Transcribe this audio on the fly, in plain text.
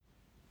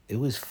it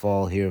was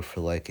fall here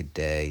for like a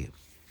day,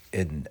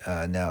 and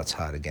now it's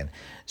hot again.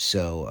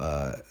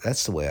 So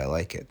that's the way I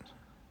like it.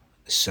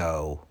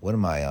 So what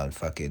am I on?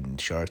 Fucking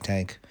Shark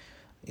Tank?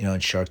 You know, in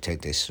Shark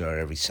Tank they start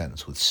every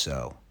sentence with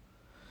 "so,"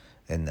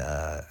 and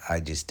I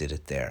just did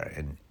it there,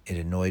 and it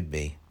annoyed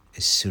me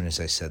as soon as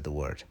I said the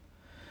word.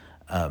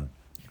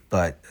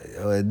 But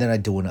then I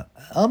do an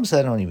ums.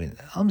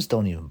 Ums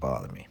don't even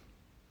bother me.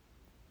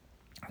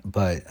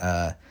 But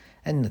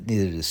and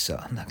neither does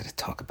so. I'm not going to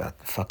talk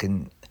about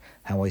fucking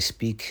how I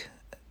speak.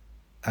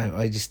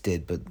 I just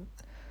did, but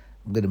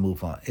I'm gonna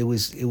move on. It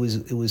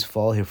was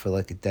fall here for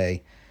like a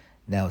day.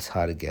 Now it's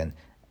hot again.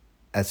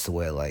 That's the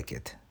way I like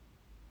it.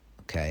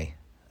 Okay,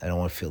 I don't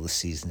want to feel the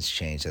seasons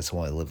change. That's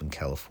why I live in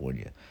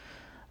California.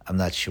 I'm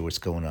not sure what's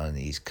going on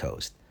the East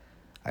Coast.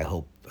 I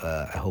hope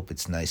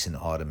it's nice and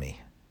autumny.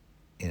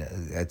 You know,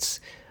 that's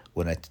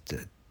when I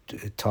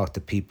talk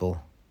to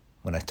people.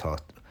 When I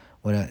talk,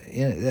 when I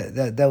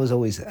that was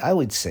always I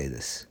would say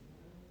this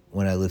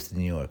when I lived in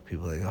New York.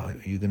 People were like, oh,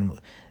 you're gonna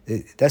move.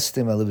 That's the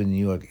thing about living in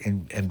New York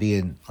and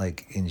being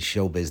like in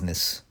show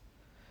business.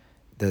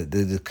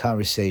 The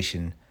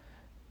conversation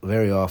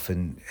very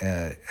often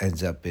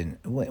ends up in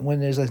when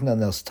there's like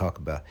nothing else to talk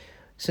about.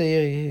 So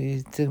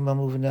you thinking about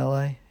moving to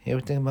L.A.? You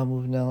ever thinking about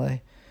moving to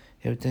L.A.?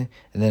 You ever think?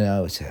 And then I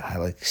would say I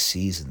like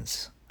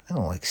seasons. I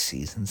don't like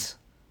seasons.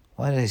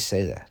 Why did I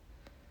say that?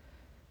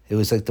 It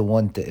was like the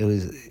one. It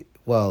was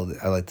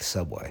I like the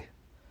subway.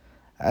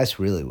 That's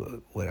really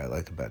what I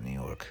like about New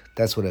York.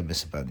 That's what I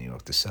miss about New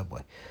York, the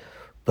subway.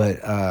 But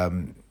yeah,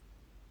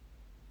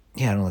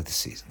 I don't like the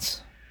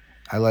seasons.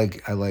 I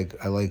like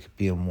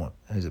being one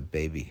as a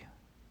baby,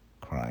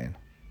 crying.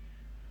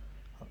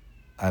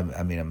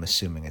 I'm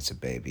assuming it's a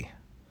baby.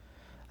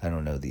 I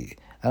don't know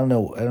I don't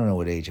know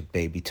what age a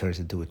baby turns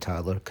into a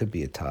toddler. It could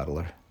be a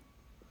toddler.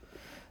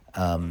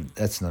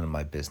 That's none of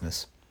my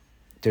business.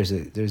 There's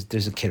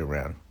a kid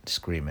around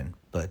screaming,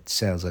 but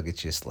sounds like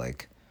it's just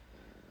like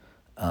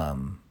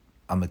I'm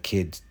a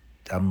kid.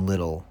 I'm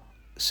little,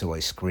 so I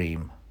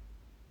screaming,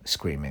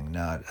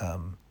 not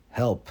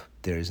help.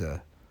 There's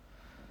a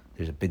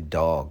big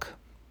dog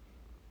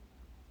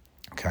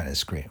kind of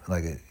scream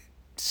like it.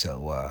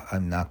 So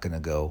I'm not gonna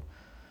go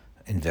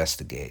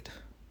investigate.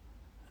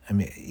 I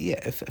mean,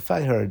 yeah, if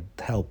I heard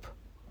help,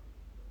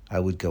 I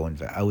would go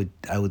I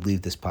would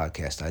leave this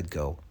podcast. I'd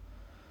go,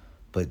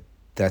 but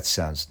that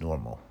sounds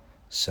normal.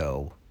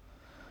 So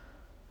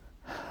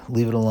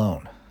leave it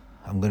alone.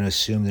 I'm going to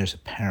assume there's a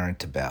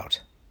parent about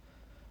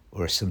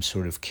or some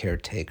sort of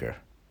caretaker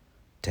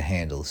to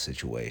handle the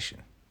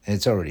situation. And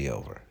it's already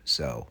over.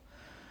 So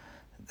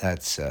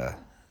that's yeah,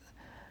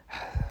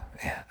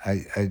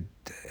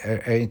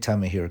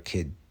 anytime I hear a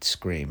kid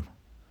scream,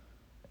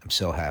 I'm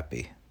so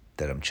happy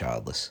that I'm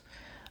childless.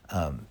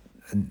 I'm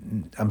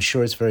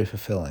sure it's very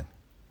fulfilling.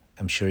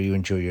 I'm sure you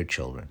enjoy your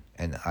children,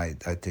 and I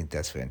think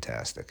that's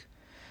fantastic.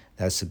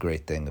 That's the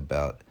great thing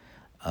about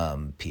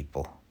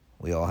people.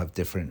 We all have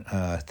different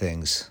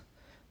things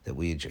that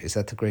we enjoy. Is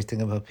that the great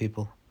thing about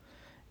people?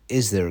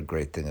 Is there a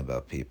great thing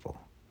about people?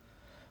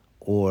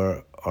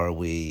 Or are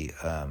we,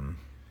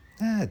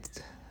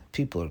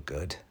 people are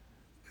good.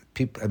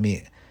 People, I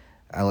mean,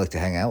 I like to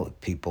hang out with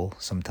people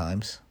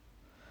sometimes.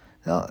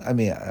 No, I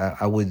mean,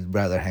 I would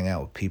rather hang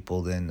out with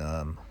people than,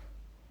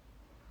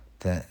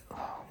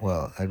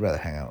 well, I'd rather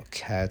hang out with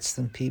cats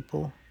than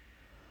people.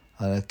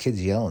 The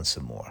kids yelling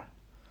some more.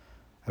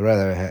 I'd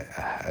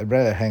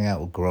rather hang out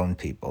with grown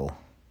people.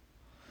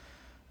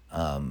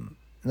 Nothing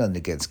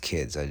against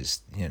kids. I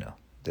just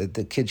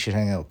the kids should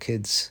hang out with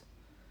kids.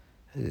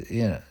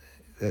 You know,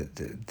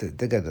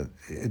 they got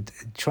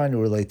trying to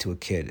relate to a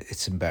kid.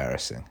 It's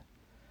embarrassing.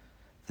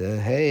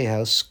 Hey,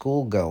 how's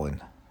school going?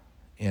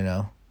 You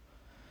know,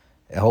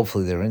 and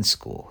hopefully they're in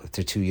school. If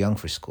they're too young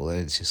for school,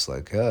 it's just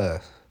like,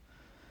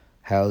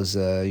 how's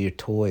your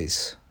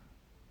toys?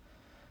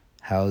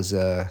 How's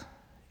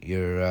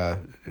your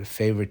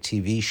favorite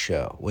TV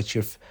show?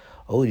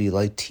 Oh, do you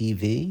like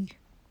TV?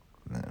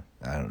 No,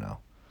 I don't know.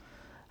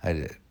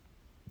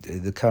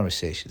 The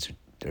conversations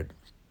they're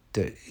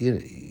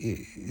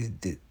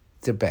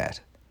bad.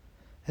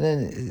 And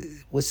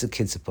then what's the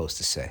kid supposed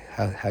to say?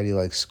 How do you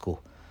like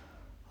school?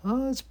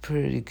 Oh, it's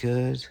pretty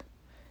good.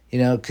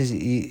 Because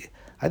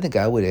I think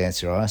I would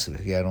answer honestly,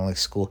 yeah, I don't like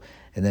school.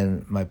 And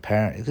then my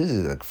parents, because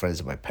they're like friends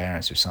of my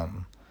parents or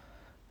something,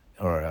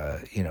 or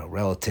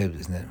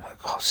relatives, and then like,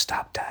 oh,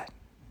 stop that.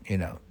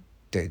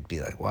 They'd be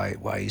like, why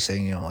are you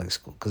saying you don't like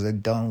school? Because I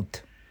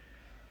don't.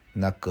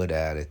 I'm not good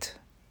at it.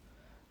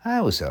 I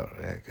was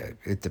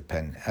it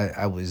depends.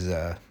 I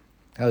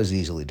was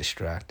easily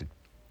distracted,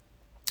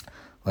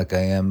 like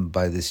I am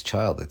by this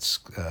child that's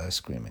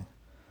screaming.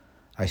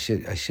 I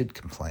should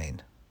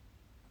complain.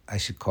 I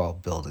should call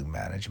building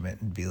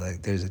management and be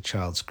like, "There's a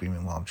child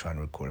screaming while I'm trying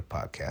to record a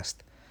podcast."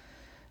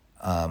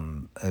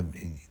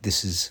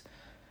 This is,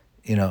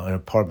 an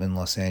apartment in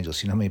Los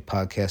Angeles. You know how many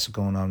podcasts are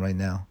going on right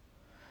now?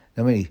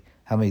 How many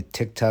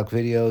TikTok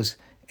videos,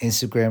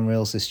 Instagram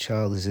reels this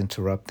child is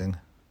interrupting?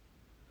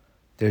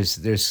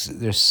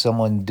 There's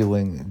someone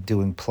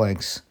doing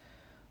planks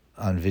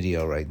on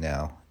video right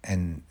now,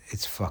 and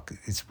it's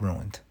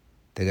ruined.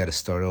 They got to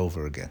start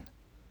over again.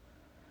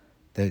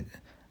 That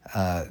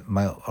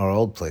our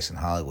old place in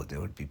Hollywood, there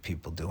would be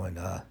people doing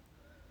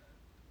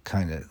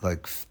kind of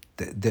like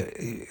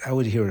I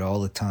would hear it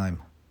all the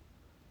time.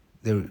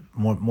 There were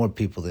more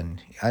people than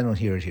I don't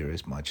hear it here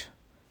as much.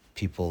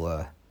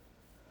 People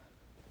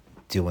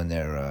doing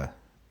their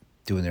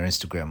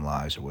Instagram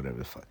lives or whatever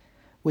the fuck,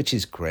 which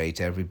is great.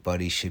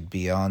 Everybody should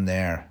be on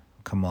there.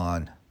 Come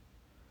on,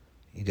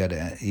 you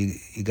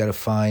gotta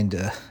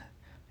find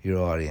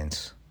your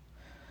audience.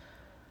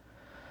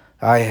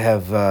 I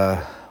have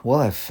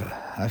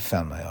I've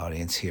found my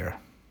audience here,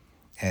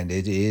 and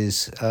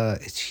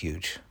it's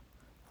huge.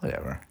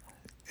 Whatever,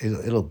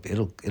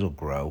 it'll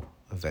grow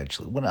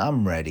eventually when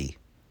I'm ready.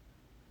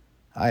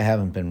 I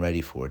haven't been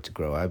ready for it to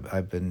grow.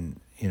 I've been,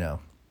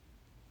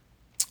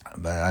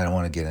 but I don't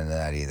want to get into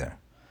that either.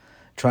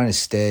 Trying to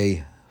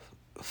stay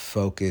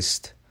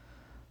focused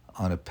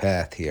on a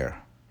path here,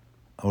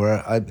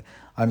 or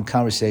on a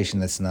conversation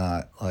that's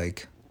not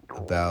like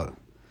about,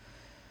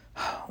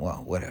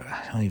 well, whatever.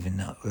 I don't even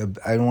know.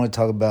 I don't want to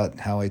talk about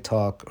how I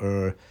talk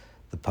or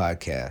the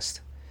podcast,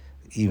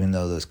 even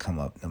though those come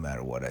up no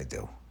matter what I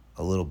do,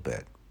 a little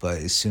bit. But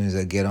as soon as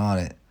I get on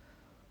it,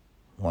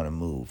 I want to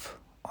move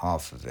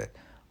off of it.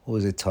 What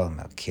was I talking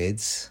about?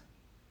 Kids?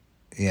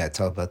 Yeah, I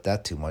talk about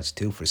that too much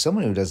too. For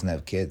someone who doesn't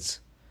have kids,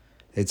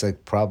 it's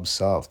like problem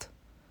solved.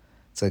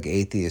 It's like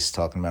atheists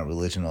talking about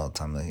religion all the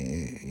time.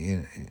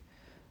 Like,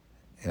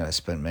 I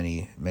spent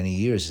many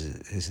years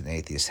as an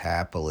atheist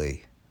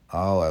happily.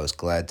 Oh, I was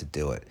glad to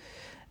do it,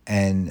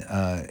 and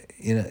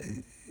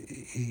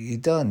you're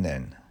done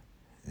then.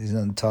 There's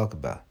nothing to talk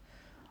about.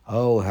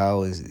 Oh,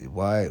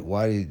 why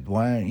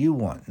aren't you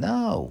one?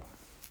 No,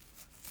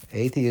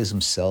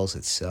 atheism sells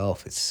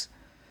itself. It's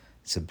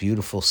a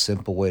beautiful,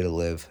 simple way to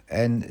live,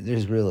 and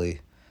there's really,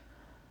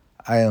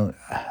 I'm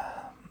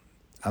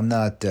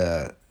not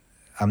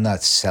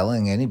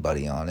selling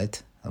anybody on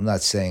it. I'm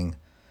not saying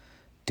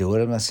do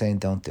it. I'm not saying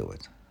don't do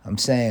it. I'm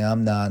saying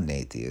I'm not an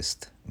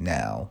atheist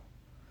now,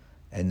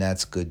 and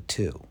that's good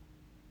too.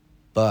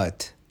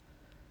 But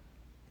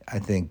I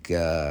think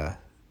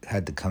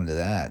had to come to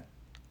that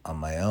on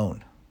my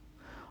own.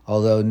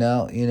 Although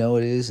now,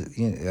 it is.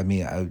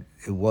 It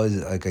was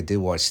like I did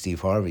watch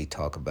Steve Harvey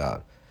talk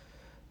about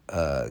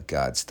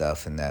God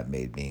stuff, and that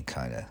made me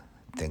kind of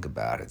think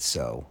about it.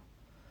 So,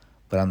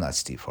 but I'm not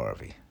Steve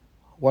Harvey.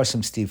 Watch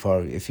some Steve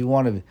Harvey. If you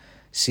want to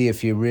see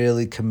if you're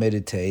really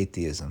committed to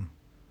atheism,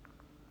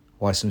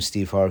 watch some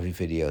Steve Harvey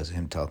videos of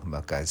him talking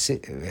about God.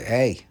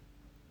 Hey,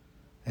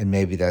 and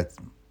maybe that,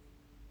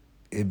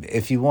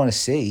 if you want to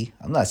see,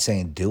 I'm not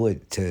saying do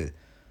it to,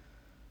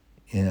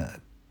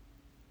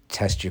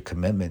 test your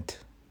commitment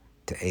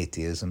to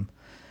atheism.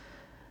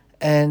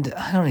 And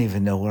I don't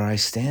even know where I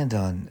stand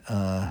on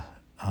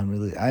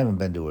really. I haven't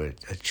been to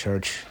a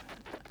church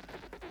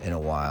in a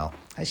while.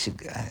 I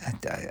should.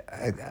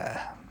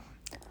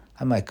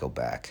 I might go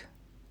back,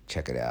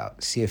 check it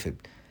out, see if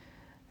it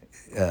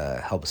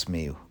helps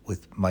me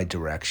with my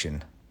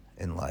direction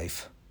in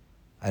life.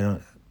 I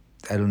don't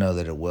know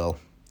that it will.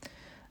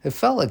 It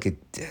felt like it.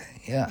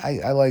 Yeah,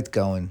 I liked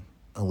going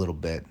a little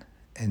bit,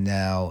 and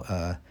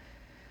now,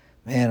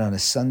 man, on a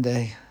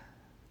Sunday,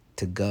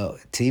 to go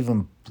to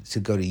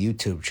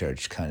YouTube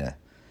church, kind of,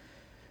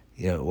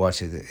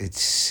 watch it. It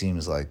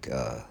seems like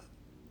a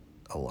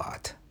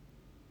lot.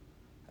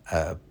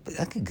 But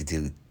I could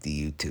do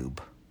the YouTube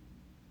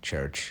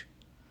church.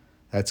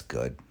 That's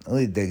good.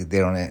 They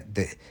don't.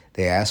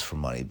 They ask for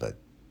money, but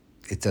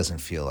it doesn't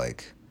feel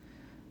like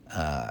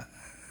I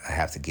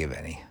have to give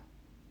any.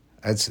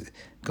 That's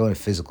going to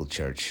physical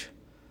church.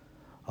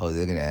 Oh,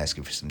 they're gonna ask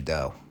you for some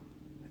dough,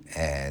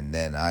 and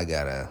then I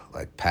gotta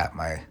like pat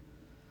my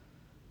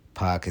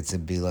pockets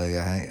and be like,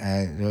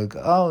 they're like,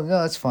 oh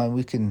no, that's fine.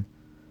 We can,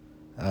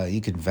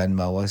 you can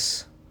Venmo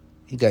us.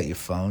 You got your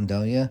phone,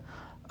 don't you?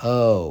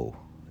 Oh,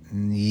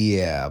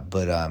 yeah,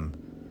 but I'm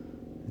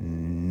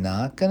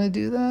not gonna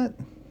do that.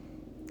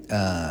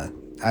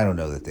 I don't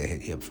know that they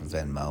hit you up for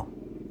Venmo.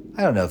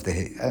 I don't know if they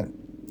hit.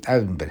 I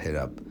haven't been hit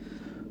up.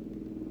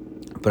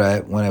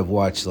 But when I've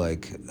watched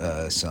like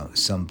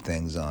some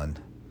things on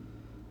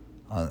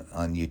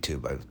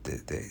YouTube,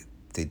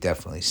 they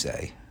definitely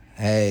say,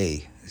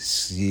 "Hey,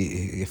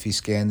 if you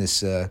scan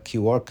this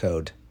QR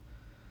code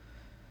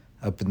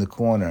up in the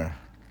corner,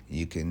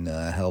 you can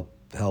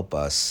help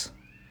us."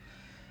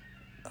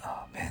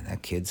 Oh man,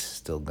 that kid's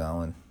still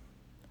going.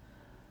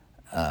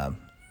 Yeah,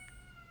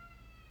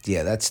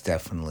 that's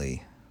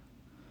definitely.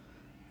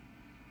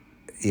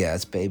 Yeah,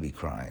 it's baby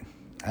crying.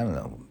 I don't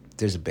know.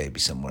 There's a baby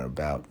somewhere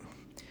about.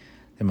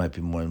 There might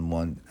be more than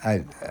one.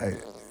 I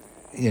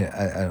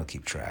don't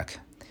keep track.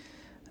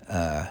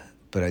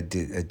 But I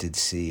did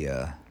see.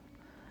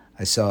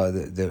 I saw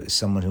that there was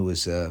someone who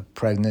was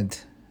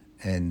pregnant,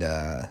 and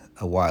a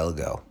while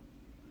ago,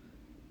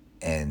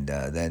 and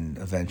then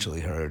eventually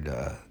heard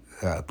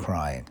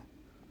crying.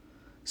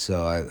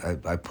 So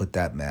I put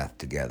that math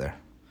together,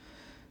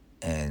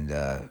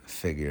 and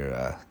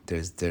figure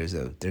there's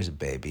a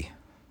baby.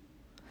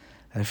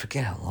 I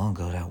forget how long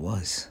ago that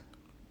was.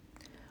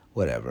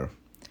 whatever.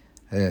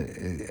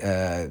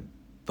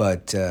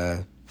 But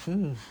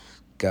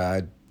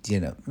God,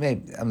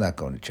 maybe I'm not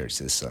going to church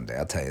this Sunday.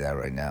 I'll tell you that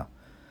right now.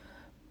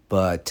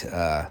 But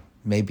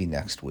maybe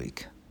next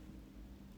week.